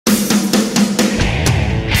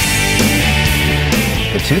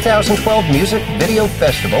the 2012 Music Video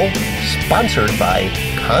Festival, sponsored by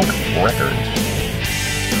Conch Records.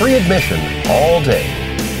 Free admission all day.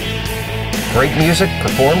 Great music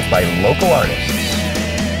performed by local artists.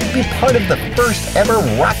 Be part of the first ever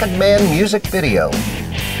Rocketman music video.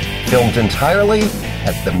 Filmed entirely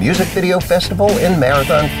at the Music Video Festival in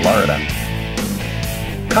Marathon, Florida.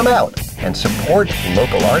 Come out and support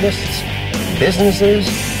local artists, businesses,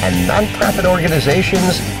 and nonprofit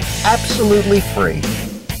organizations absolutely free.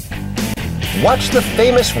 Watch the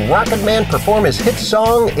famous Rocketman perform his hit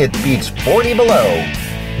song, It Beats 40 Below,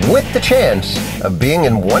 with the chance of being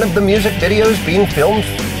in one of the music videos being filmed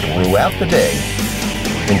throughout the day.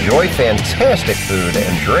 Enjoy fantastic food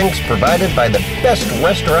and drinks provided by the best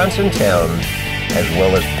restaurants in town, as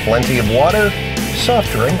well as plenty of water,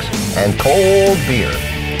 soft drinks, and cold beer.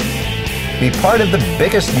 Be part of the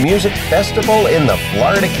biggest music festival in the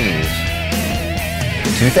Florida Keys.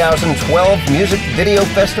 The 2012 Music Video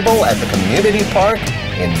Festival at the Community Park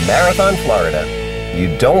in Marathon, Florida.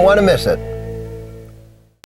 You don't want to miss it.